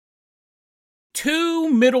2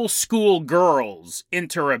 middle school girls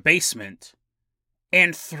enter a basement,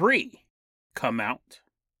 and 3 come out.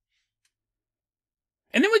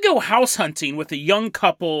 And then we go house hunting with a young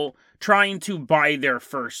couple trying to buy their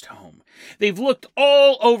first home. They've looked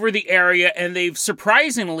all over the area, and they've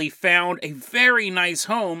surprisingly found a very nice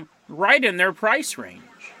home right in their price range.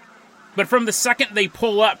 But from the second they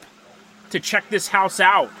pull up to check this house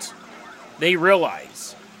out, they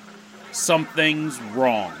realize something's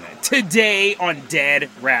wrong. Today on Dead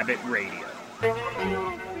Rabbit Radio.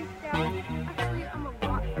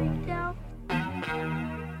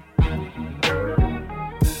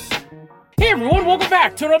 Hey everyone, welcome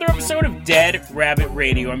back to another episode of Dead Rabbit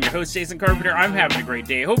Radio. I'm your host, Jason Carpenter. I'm having a great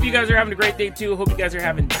day. Hope you guys are having a great day too. Hope you guys are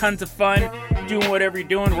having tons of fun, doing whatever you're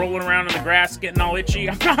doing, rolling around in the grass, getting all itchy.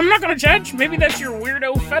 I'm not going to judge. Maybe that's your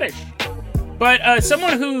weirdo fetish. But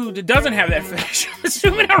someone who doesn't have that fetish, I'm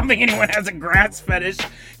assuming I don't think anyone has a grass fetish,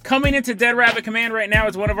 coming into Dead Rabbit Command right now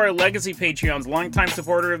is one of our legacy Patreons, longtime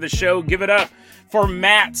supporter of the show. Give it up for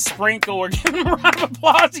Matt Sprinkle. We're giving him a round of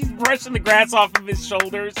applause. He's brushing the grass off of his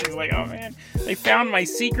shoulders. He's like, oh man, they found my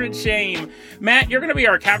secret shame. Matt, you're going to be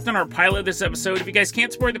our captain, our pilot this episode. If you guys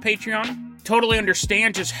can't support the Patreon, totally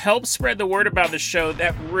understand. Just help spread the word about the show.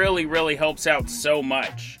 That really, really helps out so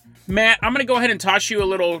much. Matt, I'm going to go ahead and toss you a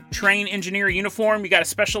little train engineer uniform. You got a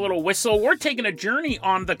special little whistle. We're taking a journey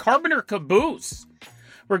on the Carpenter Caboose.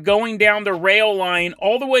 We're going down the rail line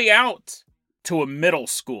all the way out to a middle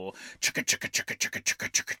school.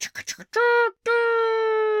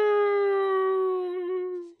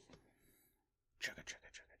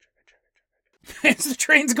 As the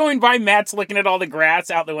train's going by, Matt's looking at all the grass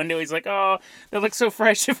out the window. He's like, oh, that looks so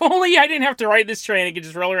fresh. If only I didn't have to ride this train. I could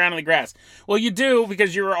just roll around in the grass. Well, you do,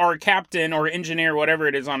 because you're our captain or engineer, whatever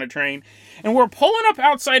it is on a train. And we're pulling up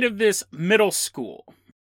outside of this middle school.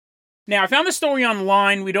 Now, I found the story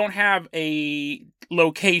online. We don't have a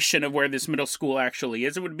location of where this middle school actually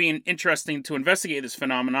is. It would be interesting to investigate this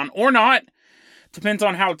phenomenon, or not. Depends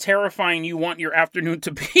on how terrifying you want your afternoon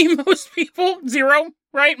to be. Most people, 0.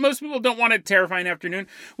 Right? Most people don't want a terrifying afternoon.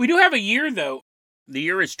 We do have a year, though. The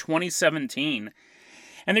year is 2017.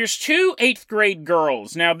 And there's 2 8th grade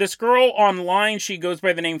girls. Now, this girl online, she goes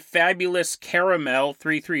by the name Fabulous Caramel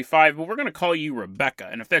 335, but we're going to call you Rebecca.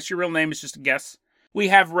 And if that's your real name, it's just a guess. We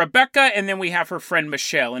have Rebecca, and then we have her friend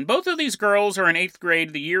Michelle. And both of these girls are in 8th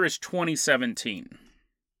grade. The year is 2017.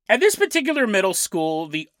 At this particular middle school,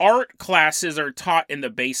 the art classes are taught in the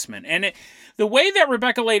basement. And the way that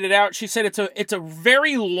Rebecca laid it out, she said it's a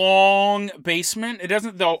very long basement.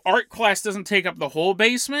 The art class doesn't take up the whole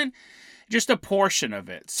basement, just a portion of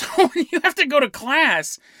it. So when you have to go to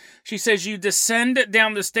class, she says you descend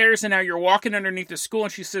down the stairs and now you're walking underneath the school.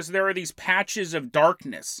 And she says there are these patches of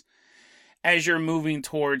darkness as you're moving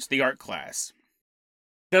towards the art class.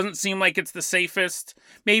 Doesn't seem like it's the safest.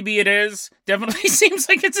 Maybe it is. Definitely seems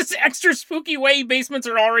like it's this extra spooky way. Basements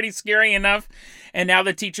are already scary enough. And now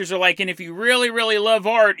the teachers are like, and if you really, really love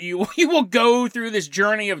art, you will go through this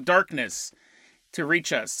journey of darkness to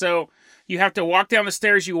reach us. So you have to walk down the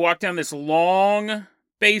stairs. You walk down this long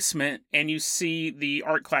basement and you see the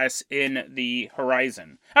art class in the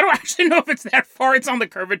horizon. I don't actually know if it's that far. It's on the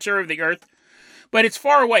curvature of the earth, but it's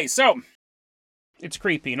far away. So it's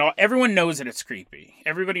creepy, and everyone knows that it's creepy.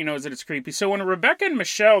 Everybody knows that it's creepy. So when Rebecca and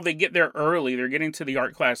Michelle, they get there early, they're getting to the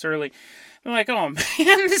art class early, they're like, oh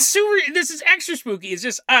man, this is extra spooky. It's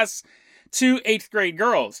just us, 2 8th grade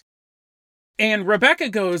girls. And Rebecca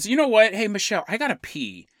goes, you know what? Hey, Michelle, I gotta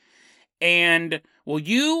pee. And will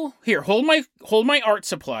you, here, hold my art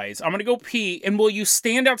supplies. I'm gonna go pee, and will you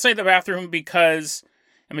stand outside the bathroom because,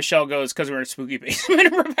 and Michelle goes, because we're in a spooky basement.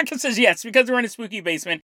 And Rebecca says, yes, because we're in a spooky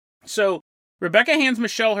basement. So Rebecca hands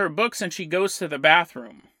Michelle her books and she goes to the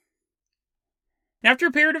bathroom. After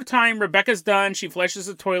a period of time, Rebecca's done. She flushes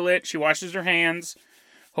the toilet. She washes her hands.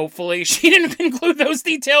 Hopefully, she didn't include those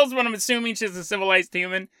details, but I'm assuming she's a civilized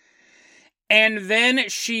human. And then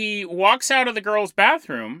she walks out of the girls'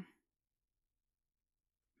 bathroom.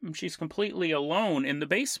 And she's completely alone in the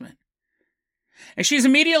basement. And she's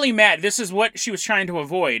immediately mad. This is what she was trying to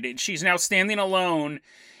avoid. She's now standing alone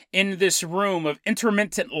in this room of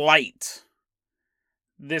intermittent light.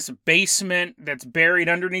 This basement that's buried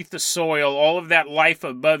underneath the soil, all of that life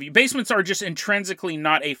above you. Basements are just intrinsically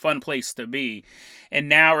not a fun place to be. And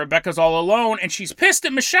now Rebecca's all alone, and she's pissed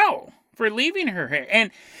at Michelle for leaving her here.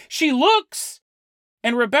 And she looks,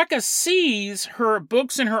 and Rebecca sees her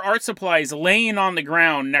books and her art supplies laying on the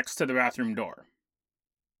ground next to the bathroom door.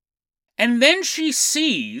 And then she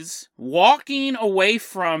sees, walking away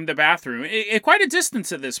from the bathroom, at quite a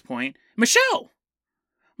distance at this point, Michelle.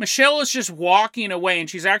 Michelle is just walking away, and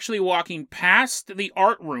she's actually walking past the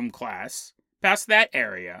art room class, past that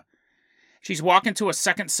area. She's walking to a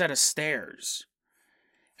second set of stairs.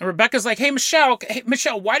 And Rebecca's like, hey, Michelle,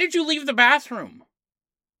 why did you leave the bathroom?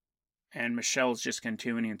 And Michelle's just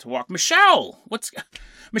continuing to walk. Michelle!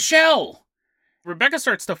 Michelle! Rebecca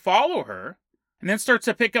starts to follow her and then starts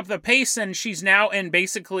to pick up the pace, and she's now in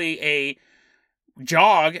basically a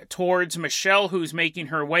jog towards Michelle, who's making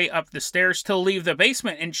her way up the stairs to leave the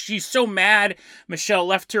basement. And she's so mad Michelle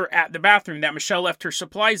left her at the bathroom, that Michelle left her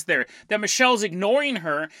supplies there, that Michelle's ignoring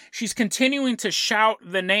her. She's continuing to shout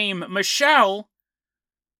the name Michelle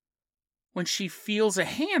when she feels a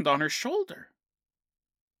hand on her shoulder.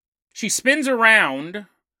 She spins around,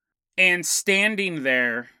 and standing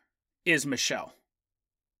there is Michelle.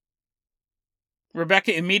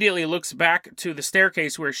 Rebecca immediately looks back to the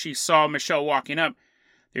staircase where she saw Michelle walking up.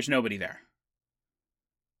 There's nobody there.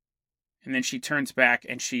 And then she turns back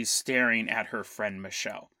and she's staring at her friend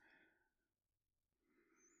Michelle.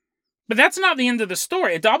 But that's not the end of the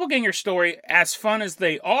story. A doppelganger story, as fun as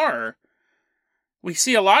they are, we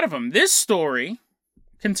see a lot of them. This story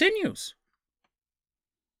continues.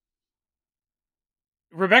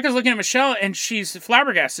 Rebecca's looking at Michelle and she's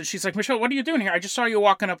flabbergasted. She's like, Michelle, what are you doing here? I just saw you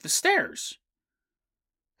walking up the stairs.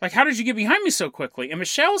 Like, how did you get behind me so quickly? And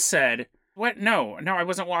Michelle said, what? No, I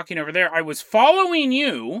wasn't walking over there. I was following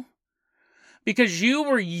you because you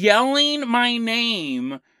were yelling my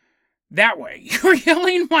name that way. You were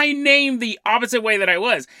yelling my name the opposite way that I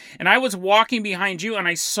was. And I was walking behind you and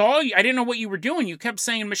I saw you. I didn't know what you were doing. You kept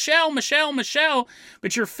saying, Michelle, Michelle, Michelle,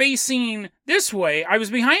 but you're facing this way. I was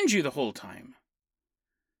behind you the whole time.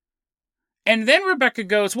 And then Rebecca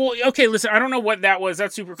goes, well, okay, listen, I don't know what that was.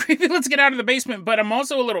 That's super creepy. Let's get out of the basement. But I'm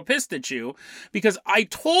also a little pissed at you because I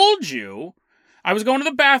told you I was going to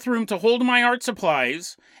the bathroom to hold my art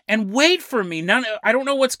supplies and wait for me. I don't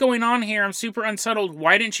know what's going on here. I'm super unsettled.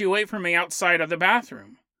 Why didn't you wait for me outside of the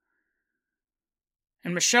bathroom?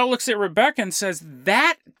 And Michelle looks at Rebecca and says,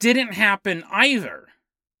 that didn't happen either.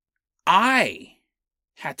 I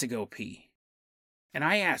had to go pee. And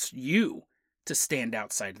I asked you to stand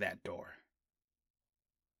outside that door.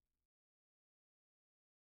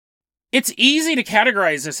 It's easy to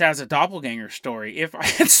categorize this as a doppelganger story if I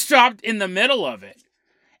had stopped in the middle of it.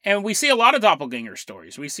 And we see a lot of doppelganger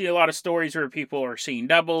stories. We see a lot of stories where people are seeing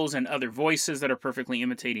doubles and other voices that are perfectly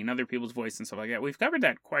imitating other people's voice and stuff like that. We've covered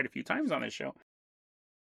that quite a few times on this show.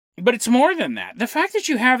 But it's more than that. The fact that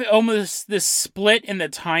you have almost this split in the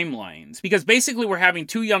timelines, because basically we're having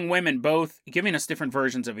two young women both giving us different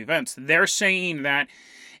versions of events. They're saying that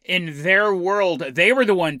in their world, they were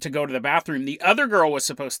the one to go to the bathroom. The other girl was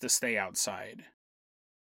supposed to stay outside.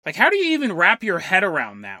 Like, how do you even wrap your head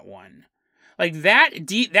around that one? Like,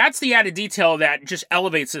 that's the added detail that just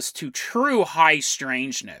elevates us to true high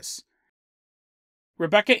strangeness.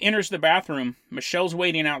 Rebecca enters the bathroom. Michelle's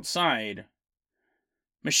waiting outside.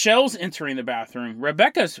 Michelle's entering the bathroom.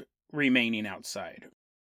 Rebecca's remaining outside.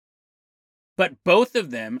 But both of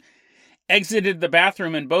them exited the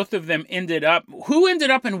bathroom, and both of them ended up... Who ended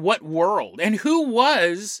up in what world? And who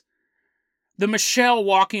was the Michelle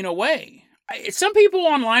walking away? Some people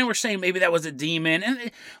online were saying maybe that was a demon.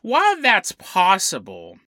 And while that's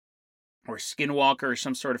possible, or skinwalker or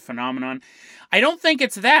some sort of phenomenon, I don't think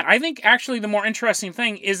it's that. I think actually the more interesting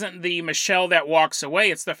thing isn't the Michelle that walks away.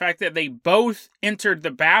 It's the fact that they both entered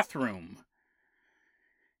the bathroom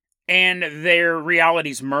and their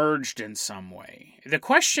realities merged in some way. The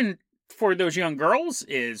question for those young girls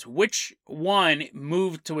is, which one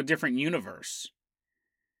moved to a different universe?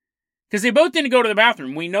 Because they both didn't go to the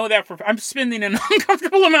bathroom. We know that I'm spending an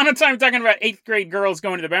uncomfortable amount of time talking about 8th grade girls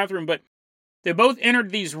going to the bathroom, but they both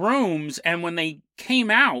entered these rooms, and when they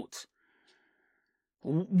came out,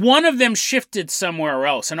 one of them shifted somewhere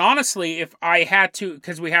else. And honestly, if I had to,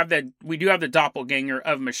 because we do have the doppelganger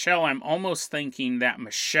of Michelle, I'm almost thinking that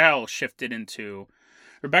Michelle shifted into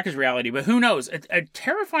Rebecca's reality, but who knows? A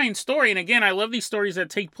terrifying story. And again, I love these stories that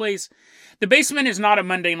take place. The basement is not a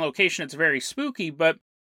mundane location. It's very spooky, but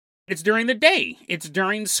it's during the day. It's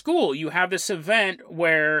during school. You have this event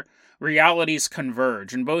where realities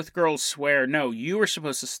converge, and both girls swear, no, you were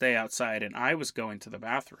supposed to stay outside, and I was going to the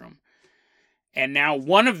bathroom. And now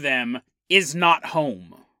one of them is not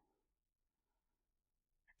home.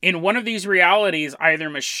 In one of these realities,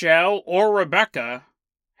 either Michelle or Rebecca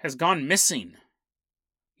has gone missing.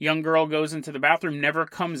 Young girl goes into the bathroom, never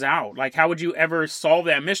comes out. Like, how would you ever solve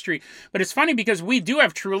that mystery? But it's funny because we do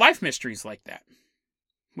have true life mysteries like that.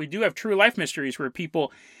 We do have true life mysteries where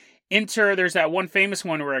people enter. There's that one famous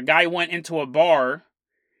one where a guy went into a bar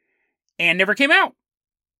and never came out.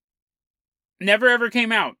 Never ever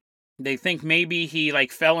came out. They think maybe he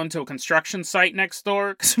fell into a construction site next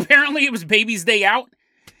door, because apparently it was baby's day out.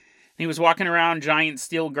 he was walking around giant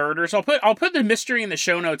steel girders. I'll put the mystery in the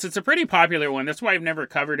show notes. It's a pretty popular one. That's why I've never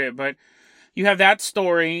covered it, but you have that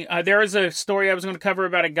story. There is a story I was going to cover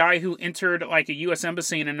about a guy who entered like a U.S.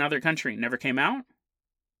 embassy in another country. Never came out.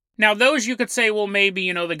 Now, those you could say, well,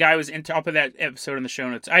 maybe, the guy was into... I'll put that episode in the show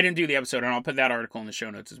notes. I didn't do the episode, and I'll put that article in the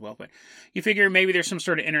show notes as well. But you figure maybe there's some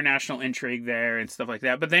sort of international intrigue there and stuff like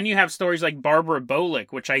that. But then you have stories like Barbara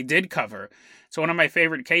Bolick, which I did cover. It's one of my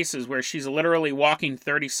favorite cases where she's literally walking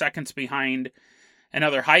 30 seconds behind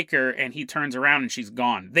another hiker, and he turns around and she's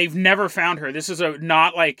gone. They've never found her. This is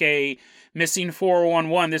not like a missing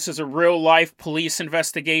 411. This is a real-life police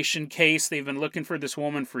investigation case. They've been looking for this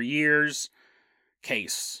woman for years.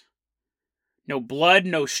 Case. No blood,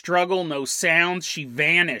 no struggle, no sounds. She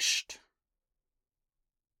vanished.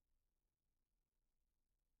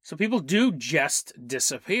 So people do just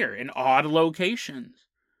disappear in odd locations.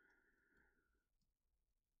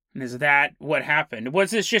 And is that what happened?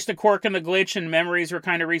 Was this just a quirk in the glitch and memories were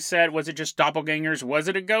kind of reset? Was it just doppelgangers? Was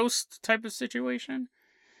it a ghost type of situation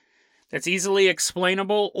that's easily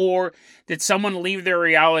explainable? Or did someone leave their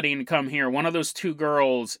reality and come here? One of those two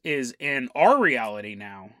girls is in our reality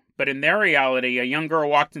now. But in their reality, a young girl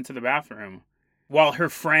walked into the bathroom while her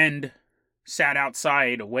friend sat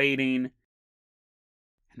outside waiting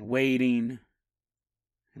and waiting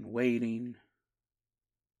and waiting.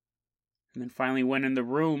 And then finally went in the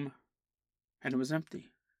room and it was empty.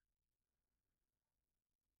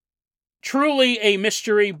 Truly a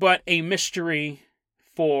mystery, but a mystery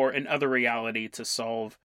for another reality to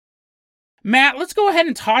solve. Matt, let's go ahead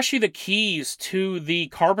and toss you the keys to the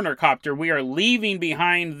Carpenter copter. We are leaving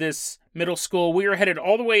behind this middle school. We are headed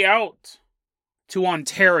all the way out to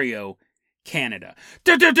Ontario, Canada.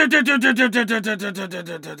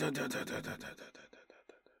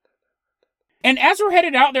 And as we're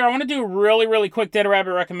headed out there, I want to do a really, really quick Dead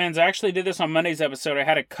Rabbit Recommends. I actually did this on Monday's episode. I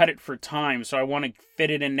had to cut it for time, so I want to fit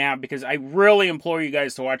it in now because I really implore you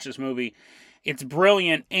guys to watch this movie. It's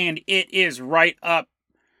brilliant, and it is right up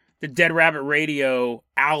the Dead Rabbit Radio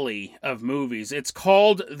alley of movies. It's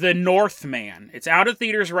called The Northman. It's out of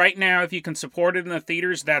theaters right now. If you can support it in the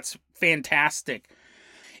theaters, that's fantastic.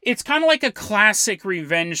 It's kind of like a classic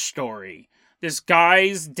revenge story. This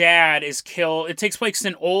guy's dad is killed. It takes place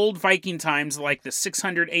in old Viking times, like the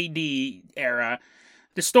 600 AD era.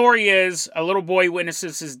 The story is a little boy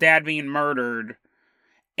witnesses his dad being murdered,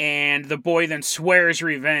 and the boy then swears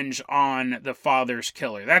revenge on the father's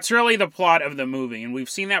killer. That's really the plot of the movie, and we've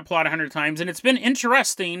seen that plot 100 times, and it's been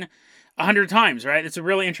interesting 100 times, right? It's a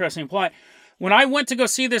really interesting plot. When I went to go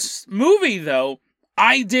see this movie, though,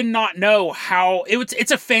 I did not know how...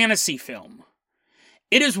 It's a fantasy film.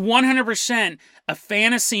 It is 100% a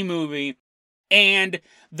fantasy movie, and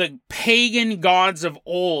the pagan gods of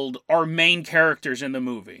old are main characters in the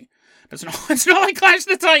movie. It's not like Clash of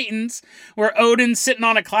the Titans, where Odin's sitting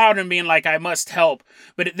on a cloud and being like, I must help.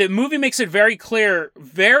 But the movie makes it very clear,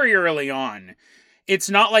 very early on. It's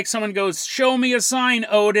not like someone goes, show me a sign,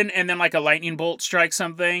 Odin, and then like a lightning bolt strikes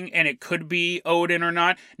something, and it could be Odin or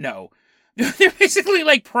not. No. They're basically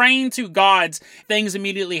like praying to gods. Things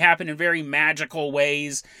immediately happen in very magical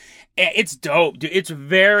ways. It's dope, dude. It's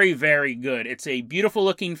very, very good. It's a beautiful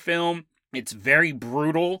looking film. It's very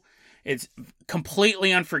brutal. It's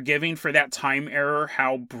completely unforgiving for that time era,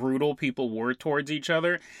 how brutal people were towards each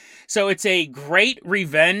other. So it's a great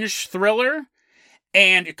revenge thriller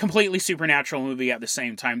and a completely supernatural movie at the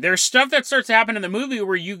same time. There's stuff that starts to happen in the movie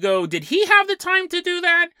where you go, did he have the time to do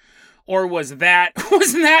that? Or was that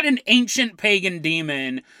an ancient pagan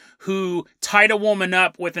demon who tied a woman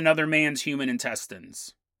up with another man's human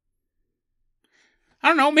intestines? I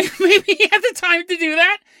don't know, maybe he had the time to do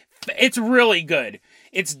that. It's really good.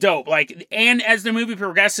 It's dope. And as the movie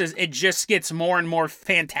progresses, it just gets more and more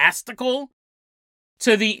fantastical.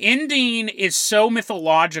 So the ending is so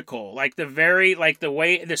mythological. The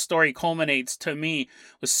way the story culminates to me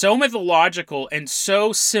was so mythological and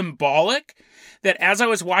so symbolic that as I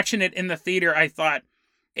was watching it in the theater, I thought,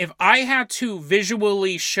 if I had to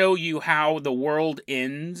visually show you how the world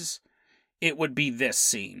ends, it would be this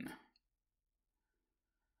scene.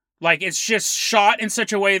 It's just shot in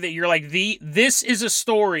such a way that you're like, this is a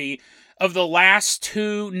story of the last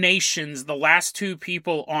two nations, the last two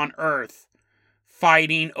people on Earth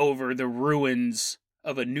fighting over the ruins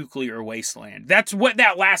of a nuclear wasteland. That's what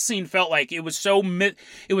that last scene felt like. It was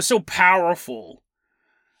so powerful.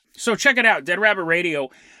 So check it out. Dead Rabbit Radio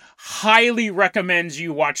highly recommends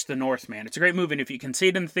you watch The Northman. It's a great movie, and if you can see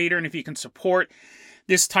it in the theater and if you can support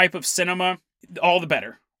this type of cinema, all the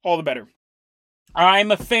better. All the better.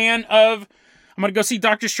 I'm a fan of... I'm going to go see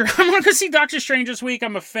Doctor Strange this week.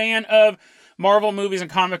 I'm a fan of Marvel movies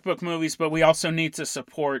and comic book movies, but we also need to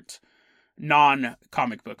support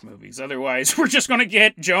non-comic book movies. Otherwise, we're just going to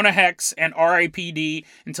get Jonah Hex and R.I.P.D.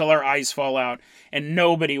 until our eyes fall out, and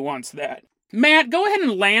nobody wants that. Matt, go ahead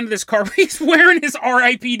and land this car. He's wearing his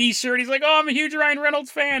R.I.P.D. shirt. He's like, oh, I'm a huge Ryan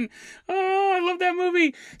Reynolds fan. Oh, I love that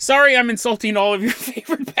movie. Sorry, I'm insulting all of your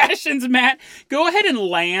favorite passions, Matt. Go ahead and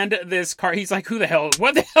land this car. He's like, who the hell?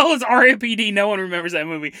 What the hell is R.I.P.D.? No one remembers that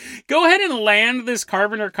movie. Go ahead and land this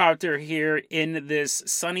Carpenter copter here in this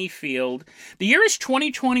sunny field. The year is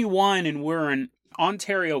 2021, and we're in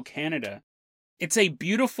Ontario, Canada. It's a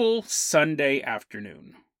beautiful Sunday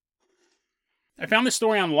afternoon. I found this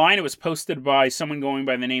story online. It was posted by someone going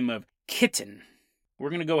by the name of Kitten. We're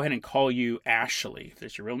going to go ahead and call you Ashley. If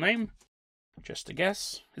that's your real name, just a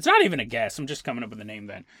guess. It's not even a guess. I'm just coming up with a name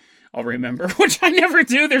that I'll remember, which I never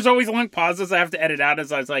do. There's always long pauses I have to edit out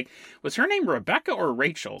as I was like, was her name Rebecca or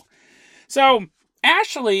Rachel? So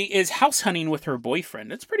Ashley is house hunting with her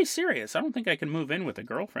boyfriend. It's pretty serious. I don't think I can move in with a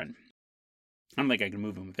girlfriend. I don't think I can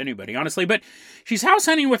move in with anybody, honestly, but she's house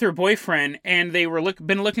hunting with her boyfriend, and they were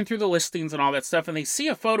been looking through the listings and all that stuff, and they see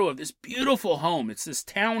a photo of this beautiful home. It's this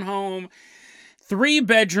townhome, 3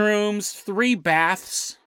 bedrooms, 3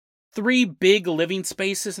 baths, 3 big living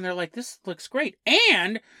spaces, and they're like, this looks great.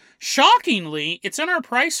 And, shockingly, it's in our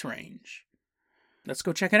price range. Let's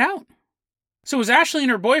go check it out. So as Ashley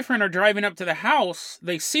and her boyfriend are driving up to the house,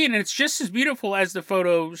 they see it, and it's just as beautiful as the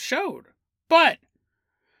photo showed. But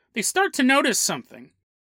they start to notice something.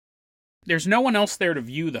 There's no one else there to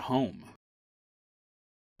view the home.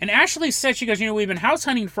 And Ashley said, she goes, we've been house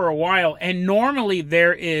hunting for a while, and normally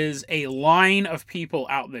there is a line of people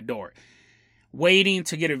out the door waiting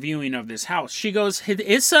to get a viewing of this house. She goes, it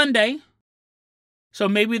is Sunday, so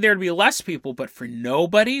maybe there'd be less people, but for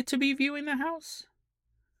nobody to be viewing the house?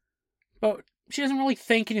 But she doesn't really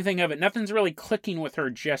think anything of it. Nothing's really clicking with her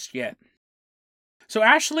just yet. So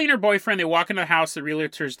Ashley and her boyfriend, they walk into the house, the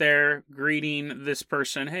realtor's there, greeting this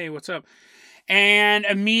person, hey, what's up? And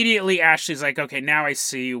immediately Ashley's like, okay, now I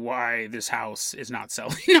see why this house is not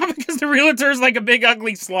selling. Not because the realtor's like a big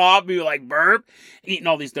ugly slob who like burp, eating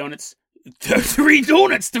all these donuts. 3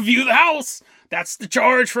 donuts to view the house. That's the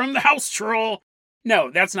charge from the house troll. No,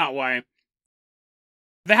 that's not why.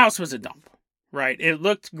 The house was a dump. Right. It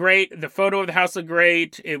looked great. The photo of the house looked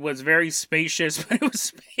great. It was very spacious, but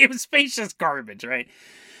it was spacious garbage, right?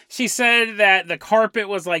 She said that the carpet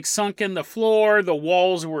was like sunk in the floor. The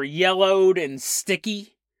walls were yellowed and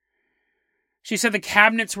sticky. She said the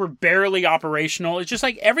cabinets were barely operational. It's just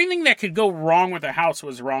like everything that could go wrong with the house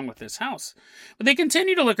was wrong with this house. But they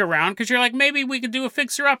continue to look around because you're like, maybe we could do a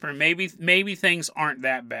fixer-upper. Maybe things aren't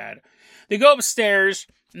that bad. They go upstairs.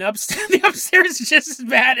 The upstairs is just as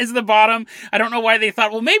bad as the bottom. I don't know why they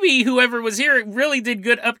thought, well, maybe whoever was here really did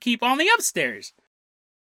good upkeep on the upstairs.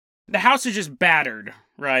 The house is just battered,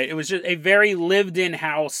 right? It was just a very lived-in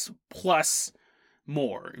house plus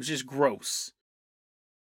more. It was just gross.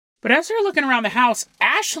 But as they're looking around the house,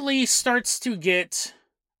 Ashley starts to get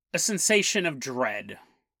a sensation of dread.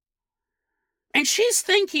 And she's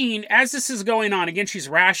thinking, as this is going on, again, she's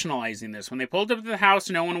rationalizing this. When they pulled up to the house,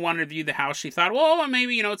 no one wanted to view the house. She thought, well,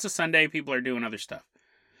 maybe, it's a Sunday, people are doing other stuff.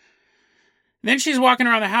 Then she's walking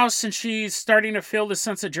around the house, and she's starting to feel this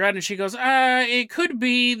sense of dread, and she goes, it could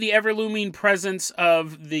be the ever-looming presence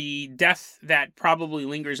of the death that probably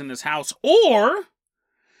lingers in this house, or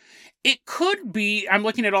it could be, I'm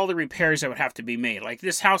looking at all the repairs that would have to be made. Like,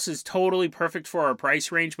 this house is totally perfect for our price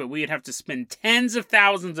range, but we'd have to spend tens of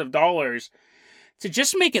thousands of dollars to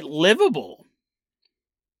just make it livable.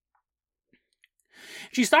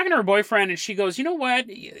 She's talking to her boyfriend, and she goes, you know what?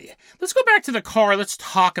 Let's go back to the car. Let's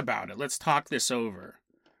talk about it. Let's talk this over.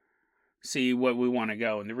 See what we want to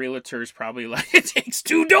go. And the realtor's probably like, it takes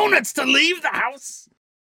 2 donuts to leave the house.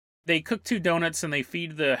 They cook 2 donuts, and they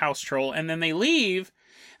feed the house troll, and then they leave,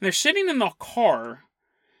 and they're sitting in the car,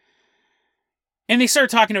 and they start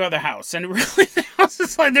talking about the house. And really, the house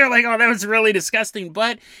is like, they're like, oh, that was really disgusting,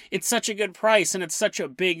 but it's such a good price, and it's such a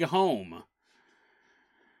big home.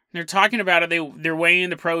 They're talking about it. They're weighing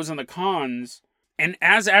the pros and the cons. And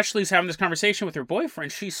as Ashley's having this conversation with her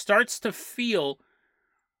boyfriend, she starts to feel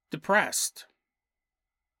depressed.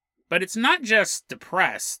 But it's not just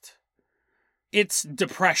depressed. It's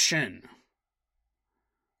depression.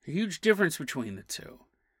 A huge difference between the two.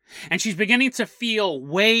 And she's beginning to feel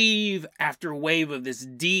wave after wave of this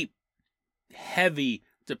deep, heavy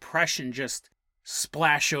depression just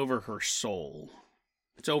splash over her soul.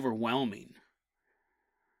 It's overwhelming.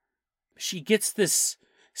 She gets this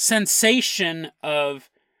sensation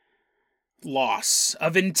of loss,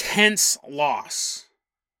 of intense loss.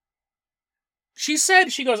 She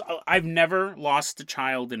goes, I've never lost a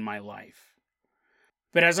child in my life.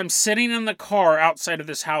 But as I'm sitting in the car outside of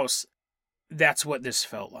this house, that's what this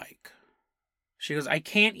felt like. She goes, I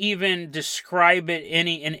can't even describe it in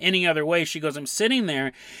any other way. She goes, I'm sitting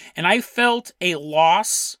there and I felt a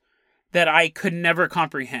loss that I could never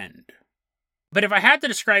comprehend. But if I had to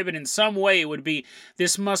describe it in some way, it would be,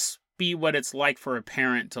 this must be what it's like for a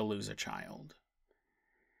parent to lose a child.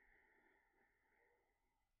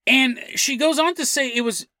 And she goes on to say it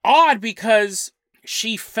was odd because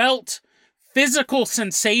she felt physical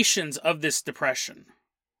sensations of this depression.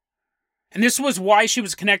 And this was why she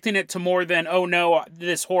was connecting it to more than, oh no,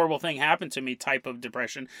 this horrible thing happened to me type of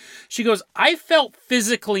depression. She goes, I felt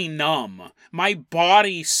physically numb. My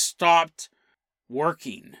body stopped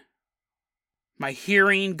working. My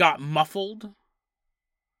hearing got muffled.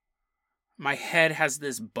 My head has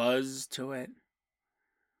this buzz to it.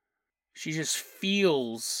 She just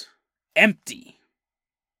feels empty.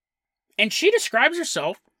 And she describes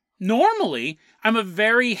herself, normally, I'm a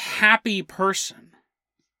very happy person.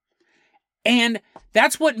 And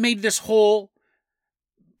that's what made this whole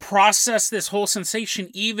process, this whole sensation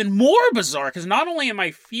even more bizarre. Because not only am I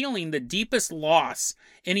feeling the deepest loss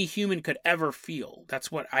any human could ever feel,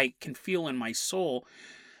 that's what I can feel in my soul,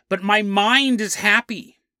 but my mind is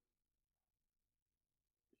happy.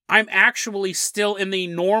 I'm actually still in the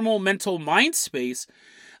normal mental mind space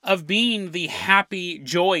of being the happy,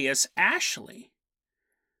 joyous Ashley.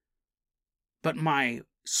 But my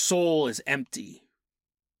soul is empty.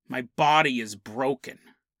 My body is broken.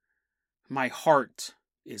 My heart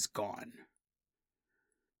is gone.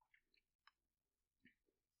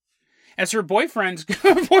 As her boyfriend's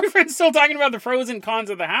still talking about the pros and cons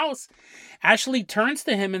of the house, Ashley turns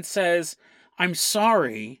to him and says, I'm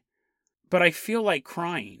sorry, but I feel like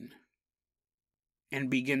crying. And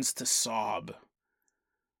begins to sob.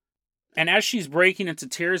 And as she's breaking into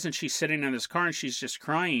tears and she's sitting in this car and she's just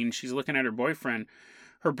crying, she's looking at her boyfriend.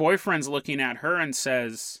 Her boyfriend's looking at her and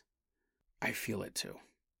says, I feel it too.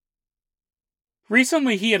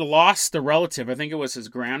 Recently, he had lost a relative. I think it was his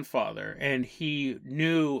grandfather. And he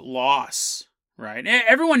knew loss, right?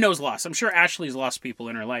 Everyone knows loss. I'm sure Ashley's lost people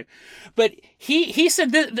in her life. But he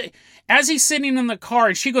said that as he's sitting in the car,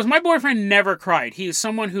 and she goes, my boyfriend never cried. He is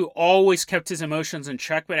someone who always kept his emotions in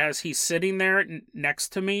check. But as he's sitting there next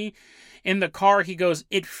to me in the car, he goes,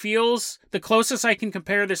 it feels, the closest I can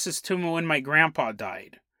compare this is to when my grandpa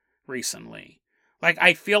died recently. Like,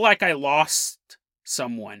 I feel like I lost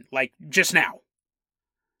someone, like, just now.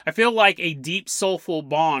 I feel like a deep, soulful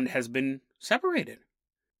bond has been separated.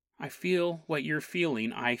 I feel what you're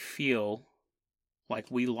feeling. I feel like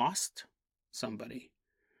we lost somebody.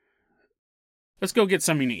 Let's go get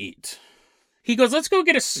something to eat. He goes, let's go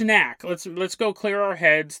get a snack. Let's go clear our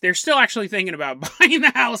heads. They're still actually thinking about buying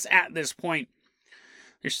the house at this point.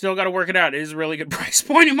 They're still got to work it out. It is a really good price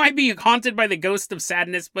point. It might be haunted by the ghost of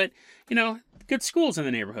sadness, but, you know, good schools in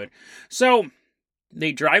the neighborhood. So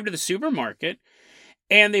they drive to the supermarket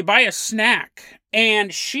and they buy a snack.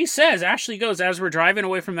 And she says, Ashley goes, as we're driving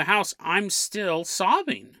away from the house, I'm still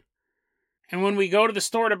sobbing. And when we go to the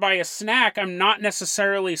store to buy a snack, I'm not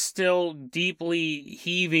necessarily still deeply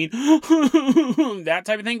heaving, that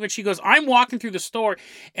type of thing. But she goes, I'm walking through the store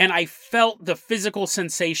and I felt the physical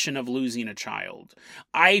sensation of losing a child.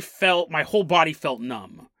 My whole body felt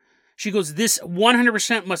numb. She goes, this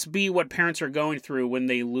 100% must be what parents are going through when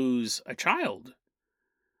they lose a child.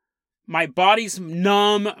 My body's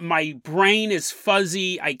numb. My brain is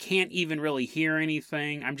fuzzy. I can't even really hear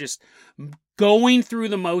anything. I'm just going through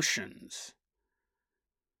the motions.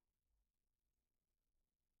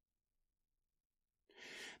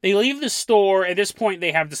 They leave the store. At this point,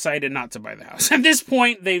 they have decided not to buy the house. At this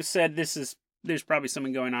point, they've said there's probably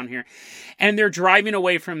something going on here. And they're driving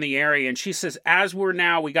away from the area. And she says,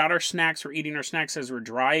 we got our snacks, we're eating our snacks as we're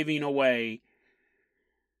driving away.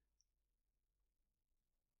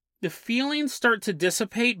 The feelings start to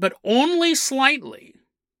dissipate, but only slightly.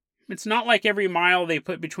 It's not like every mile they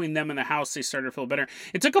put between them and the house, they started to feel better.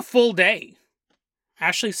 It took a full day.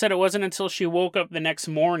 Ashley said it wasn't until she woke up the next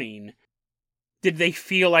morning did they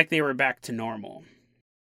feel like they were back to normal.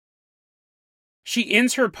 She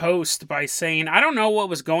ends her post by saying, I don't know what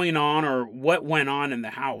was going on or what went on in the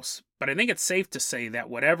house, but I think it's safe to say that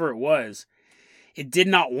whatever it was, it did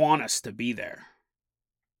not want us to be there.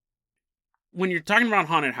 When you're talking about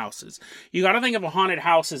haunted houses, you got to think of a haunted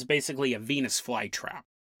house as basically a Venus flytrap.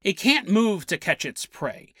 It can't move to catch its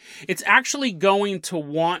prey. It's actually going to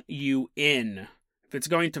want you in. If it's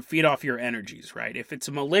going to feed off your energies, right? If it's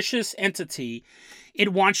a malicious entity,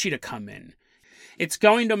 it wants you to come in. It's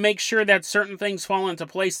going to make sure that certain things fall into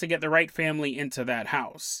place to get the right family into that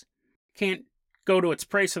house. Can't go to its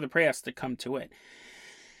prey, so the prey has to come to it.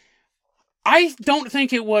 I don't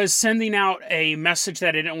think it was sending out a message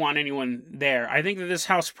that it didn't want anyone there. I think that this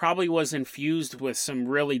house probably was infused with some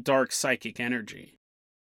really dark psychic energy.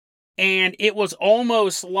 And it was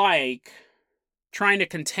almost like trying to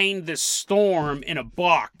contain this storm in a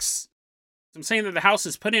box. I'm saying that the house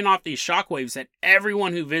is putting off these shockwaves that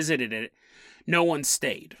everyone who visited it, no one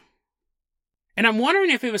stayed. And I'm wondering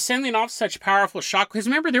if it was sending off such powerful shock, because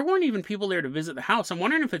remember, there weren't even people there to visit the house. I'm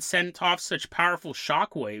wondering if it sent off such powerful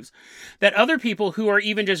shockwaves that other people who are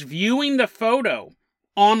even just viewing the photo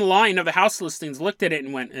online of the house listings looked at it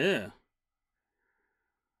and went, ugh.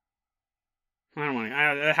 I don't want to,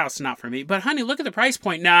 that house is not for me. But honey, look at the price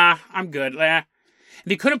point. Nah, I'm good.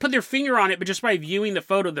 They couldn't put their finger on it, but just by viewing the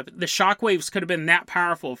photo, the shockwaves could have been that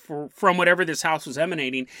powerful from whatever this house was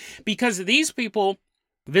emanating. Because these people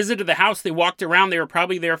visited the house, they walked around, they were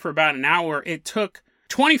probably there for about an hour. It took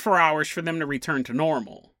 24 hours for them to return to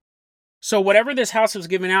normal. So whatever this house was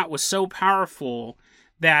giving out was so powerful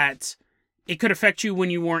that it could affect you when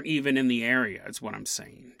you weren't even in the area, is what I'm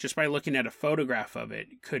saying. Just by looking at a photograph of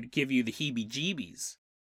it could give you the heebie-jeebies.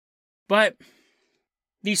 But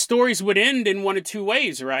these stories would end in one of two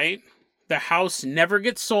ways, right? The house never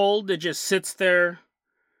gets sold, it just sits there,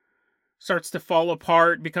 starts to fall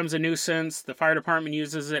apart, becomes a nuisance. The fire department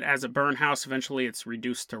uses it as a burn house. Eventually, it's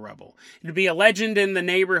reduced to rubble. It'd be a legend in the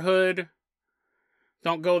neighborhood.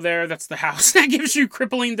 Don't go there. That's the house that gives you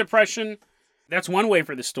crippling depression. That's one way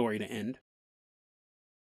for the story to end.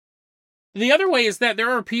 The other way is that there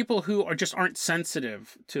are people who aren't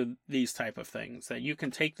sensitive to these type of things. That you can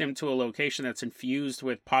take them to a location that's infused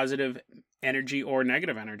with positive energy or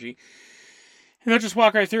negative energy, and they'll just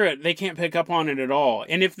walk right through it. They can't pick up on it at all.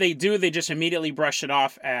 And if they do, they just immediately brush it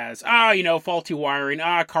off as, faulty wiring,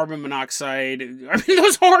 carbon monoxide. I mean,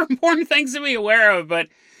 those are important things to be aware of, but,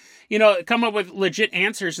 come up with legit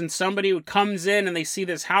answers. And somebody who comes in and they see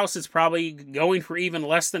this house is probably going for even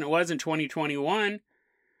less than it was in 2021.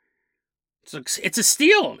 It's a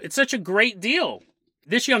steal. It's such a great deal.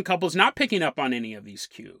 This young couple's not picking up on any of these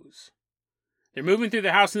cues. They're moving through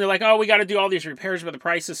the house and they're like, we got to do all these repairs, but the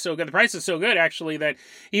price is so good. The price is so good, actually, that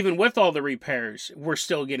even with all the repairs, we're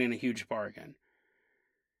still getting a huge bargain.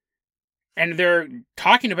 And they're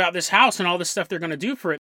talking about this house and all the stuff they're going to do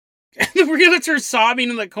for it. And the realtor's sobbing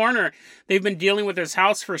in the corner. They've been dealing with this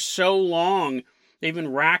house for so long. They've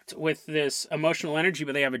been racked with this emotional energy,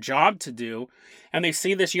 but they have a job to do. And they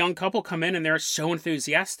see this young couple come in and they're so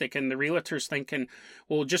enthusiastic. And the realtor's thinking,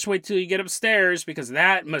 well, just wait till you get upstairs, because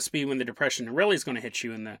that must be when the depression really is going to hit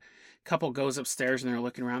you. And the couple goes upstairs and they're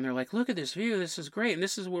looking around. They're like, look at this view. This is great. And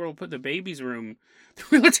this is where we'll put the baby's room. The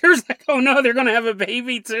realtor's like, oh no, they're going to have a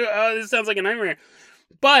baby too. Oh, this sounds like a nightmare.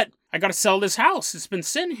 But I got to sell this house. It's been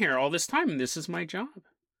sitting here all this time and this is my job.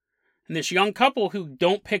 And this young couple who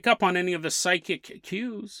don't pick up on any of the psychic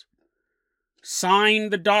cues sign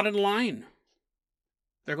the dotted line.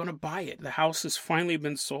 They're going to buy it. The house has finally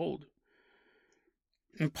been sold.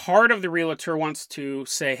 And part of the realtor wants to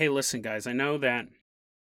say, hey, listen, guys, I know that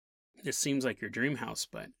this seems like your dream house,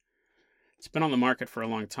 but it's been on the market for a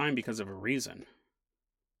long time because of a reason.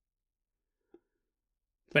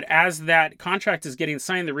 But as that contract is getting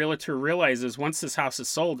signed, the realtor realizes once this house is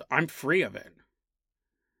sold, I'm free of it.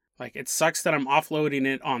 Like, it sucks that I'm offloading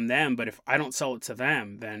it on them, but if I don't sell it to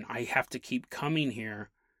them, then I have to keep coming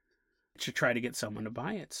here to try to get someone to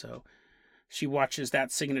buy it. So she watches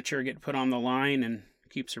that signature get put on the line and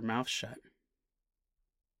keeps her mouth shut.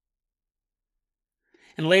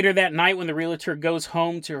 And later that night, when the realtor goes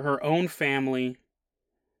home to her own family,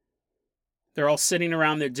 they're all sitting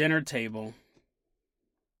around their dinner table.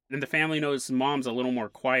 And the family knows mom's a little more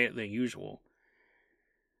quiet than usual.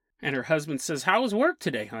 And her husband says, how was work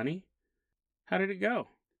today, honey? How did it go?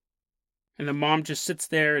 And the mom just sits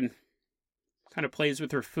there and kind of plays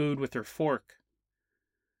with her food with her fork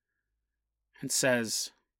and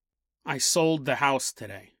says, I sold the house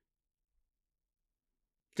today.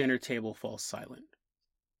 Dinner table falls silent.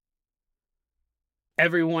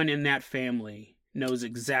 Everyone in that family knows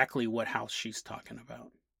exactly what house she's talking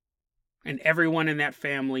about. And everyone in that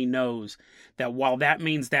family knows that while that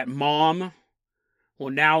means that mom will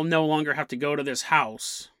now no longer have to go to this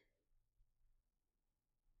house,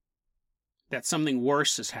 that something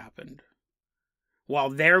worse has happened. While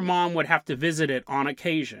their mom would have to visit it on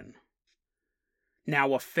occasion,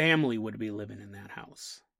 now a family would be living in that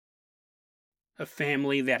house. A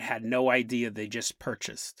family that had no idea they just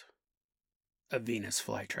purchased a Venus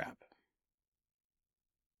flytrap.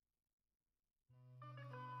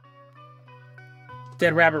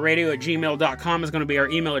 DeadRabbitRadio@gmail.com is going to be our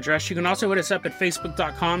email address. You can also hit us up at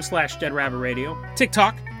Facebook.com/DeadRabbitRadio.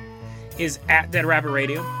 TikTok is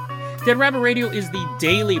 @DeadRabbitRadio. Dead Rabbit Radio is the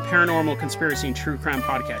daily paranormal conspiracy and true crime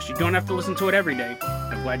podcast. You don't have to listen to it every day.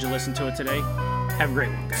 I'm glad you listened to it today. Have a great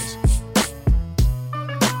one, guys.